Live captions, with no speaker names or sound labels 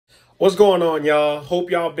What's going on, y'all? Hope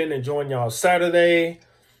y'all been enjoying y'all Saturday.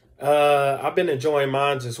 I've been enjoying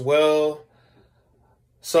mine as well.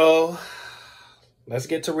 So let's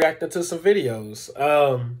get to reacting to some videos.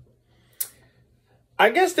 I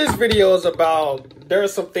guess this video is about there are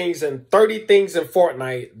some things in 30 things in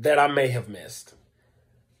Fortnite that I may have missed.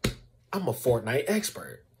 I'm a Fortnite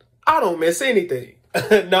expert. I don't miss anything.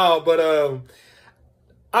 No, but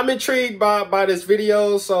I'm intrigued by this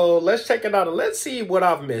video, so let's check it out and let's see what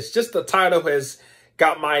I've missed. Just the title has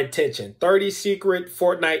got my attention. 30 secret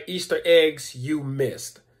Fortnite Easter eggs you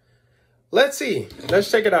missed. Let's see. Let's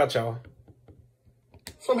check it out, y'all.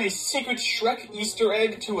 From a secret Shrek Easter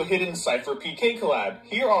egg to a hidden Cypher PK collab,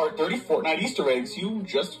 here are 30 Fortnite Easter eggs you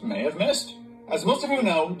just may have missed. As most of you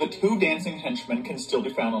know, the two dancing henchmen can still be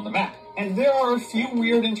found on the map, and there are a few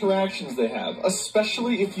weird interactions they have,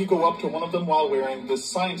 especially if you go up to one of them while wearing the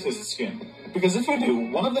scientist skin. Because if you do,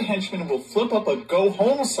 one of the henchmen will flip up a go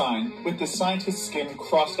home sign with the scientist skin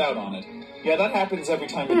crossed out on it. Yeah, that happens every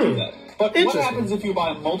time you do that. But what happens if you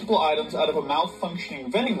buy multiple items out of a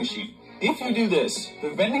malfunctioning vending machine? If you do this,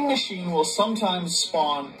 the vending machine will sometimes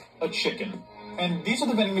spawn a chicken. And these are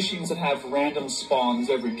the vending machines that have random spawns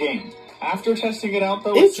every game. After testing it out,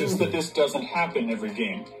 though, it seems that this doesn't happen every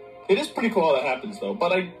game. It is pretty cool how that happens, though,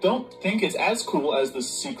 but I don't think it's as cool as the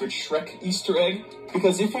secret Shrek Easter egg,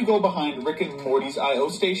 because if you go behind Rick and Morty's I.O.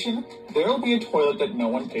 station, there'll be a toilet that no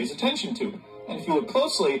one pays attention to. And if you look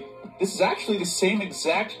closely, this is actually the same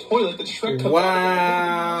exact toilet that Shrek comes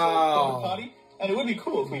out of the potty, and it would be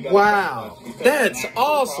cool if we got that's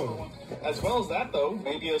awesome. As well as that, though,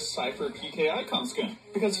 maybe a Cypher PK icon skin,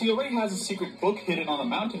 because he already has a secret book hidden on a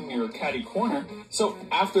mountain near Caddy Corner. So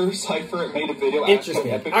after Cypher made a video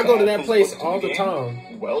asking Epic I go to that place all the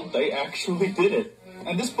time. Well, they actually did it.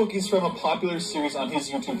 And this book is from a popular series on his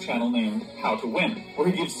YouTube channel named How to Win, where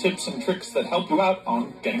he gives tips and tricks that help you out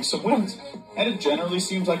on getting some wins. And it generally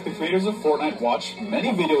seems like the creators of Fortnite watch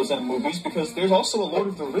many videos and movies, because there's also a Lord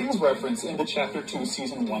of the Rings reference in the Chapter 2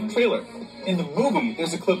 Season 1 trailer. In the movie,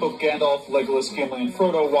 there's a clip of Gandalf, Legolas, Gimli, and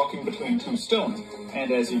Frodo walking between two stones.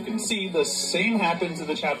 And as you can see, the same happens in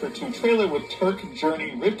the Chapter 2 trailer with Turk,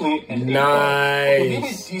 Journey, Ripley, and Nice. Maybe a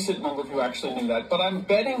decent number of you actually knew that, but I'm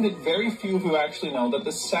betting that very few of you actually know that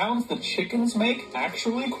the sounds the chickens make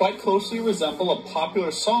actually quite closely resemble a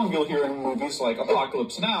popular song you'll hear in movies like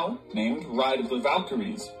Apocalypse Now, named Ride of the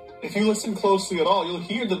Valkyries. If you listen closely at all, you'll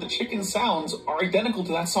hear that the chicken sounds are identical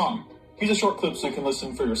to that song. Here's a short clip so you can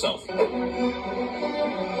listen for yourself.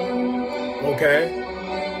 Okay.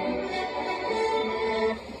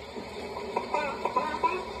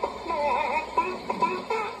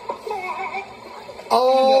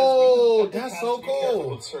 Oh, that's so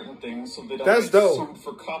cool. With certain things so they don't that's get dope. sued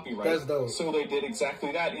for copyright. That's dope. So they did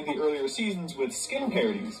exactly that in the earlier seasons with skin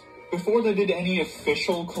parodies. Before they did any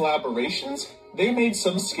official collaborations, they made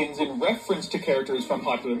some skins in reference to characters from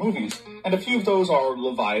popular movies. And a few of those are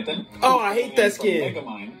Leviathan. Oh, I hate that skin.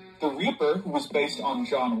 Megamind, the Reaper, who was based on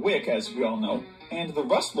John Wick, as we all know, and the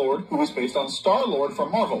Rust Lord, who was based on Star-Lord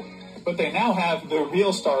from Marvel. But they now have the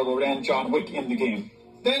real Star-Lord and John Wick in the game.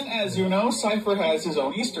 Then, as you know, Cypher has his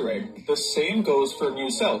own Easter egg. The same goes for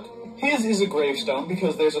Muselk. His is a gravestone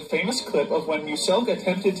because there's a famous clip of when Muselk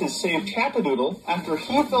attempted to save Chapadoodle after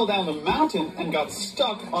he fell down the mountain and got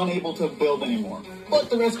stuck, unable to build anymore.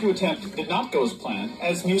 But the rescue attempt did not go as planned,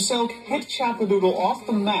 as Muselk hit Chapadoodle off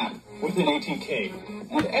the map with an ATK.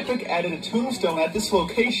 And Epic added a tombstone at this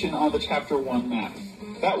location on the Chapter 1 map.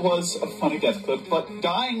 That was a funny death clip, but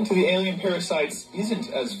dying to the alien parasites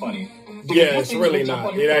isn't as funny. Yeah, it's really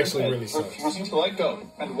not. It actually really sucks. Refusing to let go.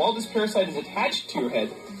 And while this parasite is attached to your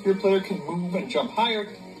head, your player can move and jump higher,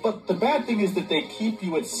 but the bad thing is that they keep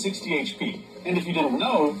you at 60 HP. And if you didn't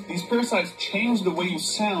know, these parasites change the way you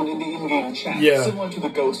sound in the in-game chat, similar to the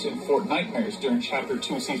ghosts in Fortnitemares during Chapter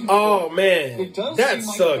 2 Season 4. Oh, man. It does that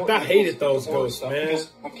sucked. I hated those ghosts, man.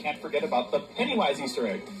 Because we can't forget about the Pennywise Easter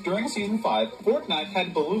egg. During Season 5, Fortnite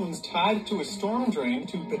had balloons tied to a storm drain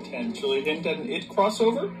to potentially hint at an It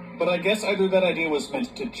crossover, but I guess either that idea was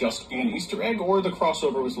meant to just be an Easter egg, or the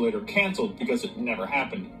crossover was later cancelled because it never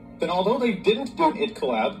happened. Then although they didn't do an It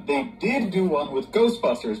collab, they did do one with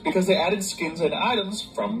Ghostbusters, because they added skins and items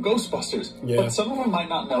from Ghostbusters. But some of you might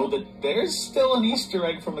not know that there's still an Easter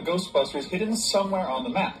egg from the Ghostbusters hidden somewhere on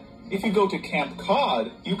the map. If you go to Camp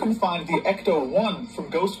Cod, you can find the Ecto-1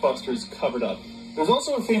 from Ghostbusters covered up. There's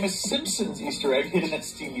also a famous Simpsons Easter egg hidden at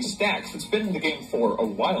Steamy Stacks. It's been in the game for a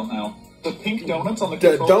while now. The pink donuts on the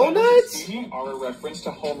The control donuts? panels are a reference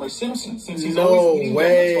to Homer Simpson, since he's No always eating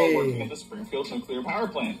donuts while way. working at the Springfield nuclear power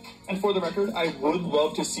plant. And for the record, I would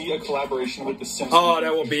love to see a collaboration with the Simpsons. Oh,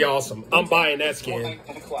 that would be awesome. I'm buying that skin. Fortnite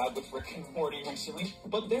did a collab with Rick and Morty recently,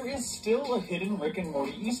 but there is still a hidden Rick and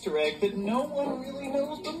Morty Easter egg that no one really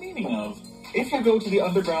knows the meaning of. If you go to the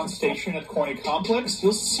underground station at Corny Complex,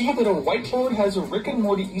 you'll see that a whiteboard has a Rick and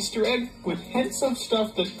Morty Easter egg with hints of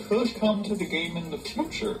stuff that could come to the game in the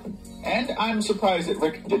future. And I'm surprised that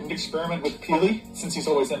Rick didn't experiment with Peely, since he's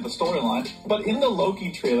always in the storyline, but in the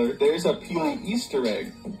Loki trailer, there's a Peely Easter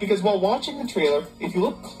egg. Because while watching the trailer, if you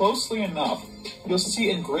look closely enough, you'll see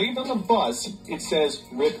engraved on the bus, it says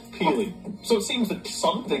Rip Peely. So it seems that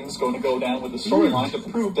something's going to go down with the storyline to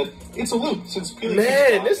prove that it's a loop, since Peely...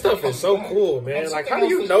 Man, this stuff is so cool, man. Like, how do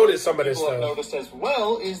you notice some of this stuff? stuff? Noticed as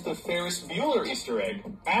well is the Ferris Bueller Easter egg.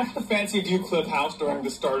 At the Fancy View Cliff House during the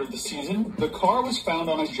start of the season, the car was found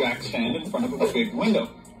on a jack stand in front of a big window.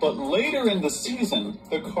 But later in the season,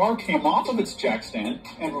 the car came off of its jack stand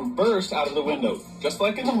and reversed out of the window, just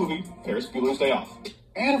like in the movie Ferris Bueller's Day Off.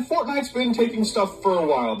 And Fortnite's been taking stuff for a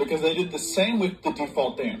while because they did the same with the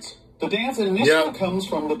default dance. The dance initially comes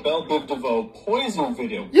from the Belle Biv DeVoe Poison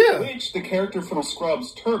video, which the character from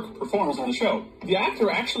Scrubs, Turk, performs in the show. The actor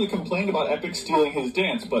actually complained about Epic stealing his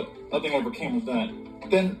dance, but nothing ever came of that.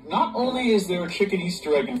 Then, not only is there a chicken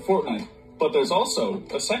Easter egg in Fortnite, but there's also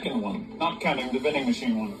a second one, not counting the vending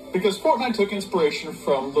machine one. Because Fortnite took inspiration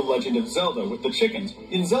from The Legend of Zelda with the chickens.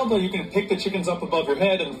 In Zelda, you can pick the chickens up above your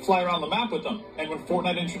head and fly around the map with them. And when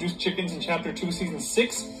Fortnite introduced chickens in Chapter 2, Season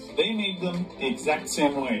 6, they made them the exact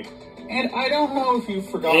same way. And I don't know if you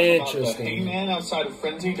forgot about the Hangman outside of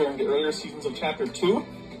Frenzy during the earlier seasons of Chapter 2,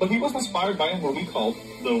 but he was inspired by a movie called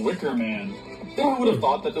The Wicker Man. Then we would have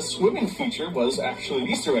thought that the swimming feature was actually an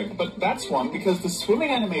Easter egg, but that's one because the swimming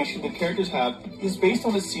animation the characters have is based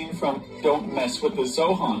on a scene from Don't Mess with the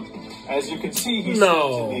Zohan. As you can see, he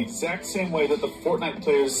swims in the exact same way that the Fortnite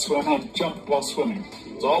players swim and jump while swimming.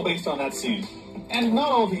 It's all based on that scene. And not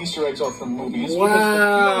all the Easter eggs are from movies,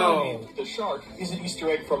 because the shark is an Easter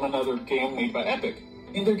egg from another game made by Epic.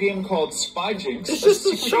 In their game called Spy Jinx, it's just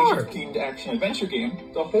a shark themed action-adventure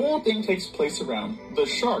game, the whole thing takes place around the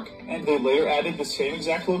shark, and they later added the same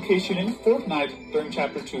exact location in Fortnite during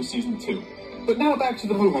Chapter 2, Season 2. But now back to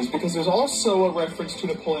the movies, because there's also a reference to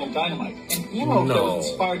Napoleon Dynamite, an emote that was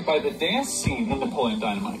inspired by the dance scene in Napoleon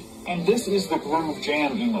Dynamite. And this is the Groove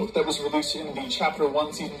Jam emote that was released in the Chapter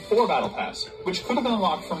 1 Season 4 Battle Pass, which could have been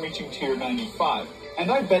unlocked from reaching Tier 95.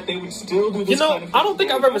 And I bet they would still do this kind of I don't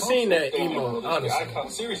think I've ever seen that emote, honestly. The Icon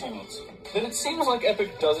Series emotes. Then it seems like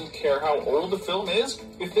Epic doesn't care how old the film is.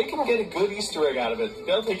 If they can get a good Easter egg out of it,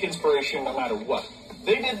 they'll take inspiration no matter what.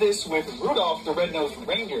 They did this with Rudolph the Red-Nosed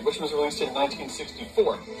Reindeer, which was released in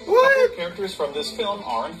 1964. What? A couple of characters from this film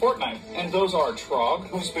are in Fortnite, and those are Trog,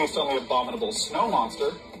 who's based on the abominable snow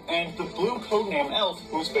monster, and the blue codename Elf,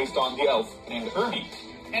 who's based on the elf named Ernie.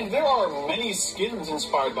 And there are many skins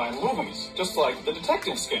inspired by movies, just like the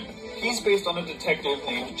detective skin. He's based on a detective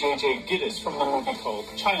named J.J. Gittes from the movie called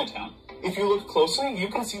Chinatown. If you look closely, you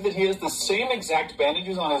can see that he has the same exact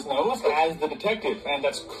bandages on his nose as the detective, and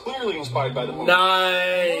that's clearly inspired by the movie.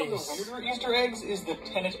 Nice! One of the weirder Easter eggs is the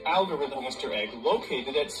Tenet algorithm Easter egg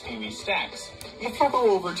located at Steamy Stacks. If you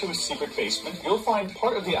go over to a secret basement, you'll find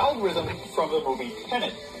part of the algorithm from the movie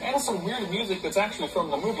Tenet, and some weird music that's actually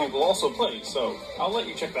from the movie will also play, so I'll let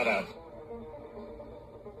you check that out.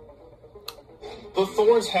 The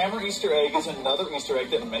Thor's Hammer Easter egg is another Easter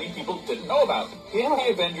egg that many people didn't know about. In the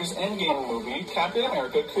Avengers Endgame movie, Captain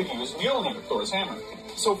America could use Mjolnir, Thor's hammer.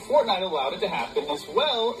 So Fortnite allowed it to happen as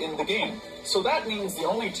well in the game. So that means the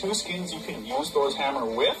only two skins you can use Thor's hammer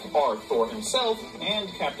with are Thor himself and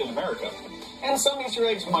Captain America. And some Easter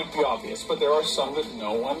eggs might be obvious, but there are some that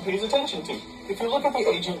no one pays attention to. If you look at the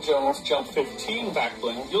Agent Jones Jump 15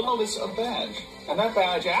 backbling, you'll notice a badge. And that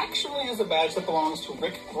badge actually is a badge that belongs to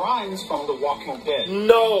Rick Grimes from The Walking Dead.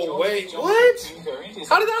 No way. What?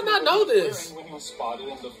 How did I not know this? When he was spotted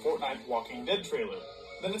in the Fortnite Walking Dead trailer.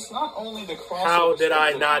 Then it's not only the crossover. How did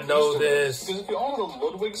I not know this? Because if you own the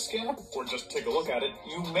Ludwig skin, or just take a look at it,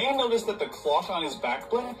 you may notice that the clock on his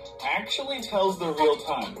backbling actually tells the real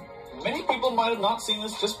time. Many people might have not seen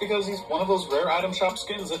this just because he's one of those rare item shop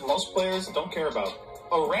skins that most players don't care about.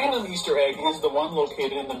 A random Easter egg is the one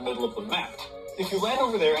located in the middle of the map. If you land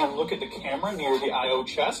over there and look at the camera near the I.O.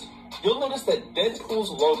 chest, you'll notice that Deadpool's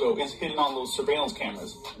logo is hidden on those surveillance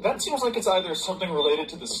cameras. That seems like it's either something related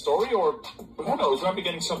to the story or, who knows, we might be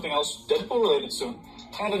getting something else Deadpool related soon.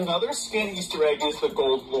 And another skin Easter egg is the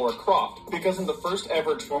gold Lara Croft, because in the first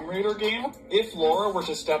ever Tomb Raider game, if Laura were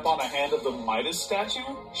to step on a hand of the Midas statue,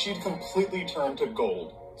 she'd completely turn to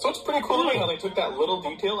gold. So it's pretty cool to me how they took that little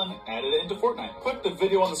detail and added it into Fortnite. Click the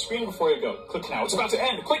video on the screen before you go. Click now. It's about to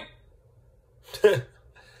end. Click.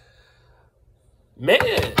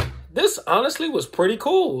 Man, this honestly was pretty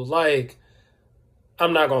cool. Like,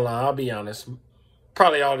 I'm not gonna lie, I'll be honest.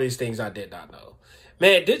 Probably all these things I did not know.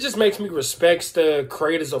 Man, this just makes me respect the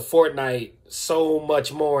creators of Fortnite so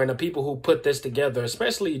much more, and the people who put this together,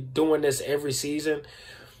 especially doing this every season.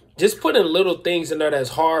 Just putting little things in there that's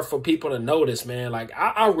hard for people to notice, man. Like,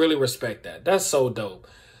 I really respect that. That's so dope.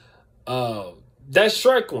 That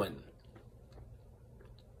Shrek one.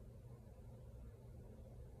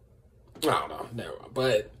 I don't know, never mind.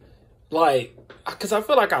 But, like, because I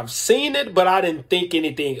feel like I've seen it, but I didn't think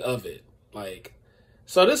anything of it. Like,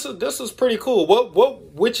 so this was pretty cool.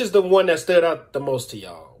 Which is the one that stood out the most to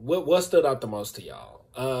y'all? What stood out the most to y'all?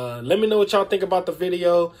 Let me know what y'all think about the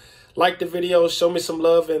video. Like the video, show me some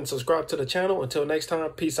love, and subscribe to the channel. Until next time,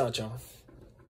 peace out, y'all.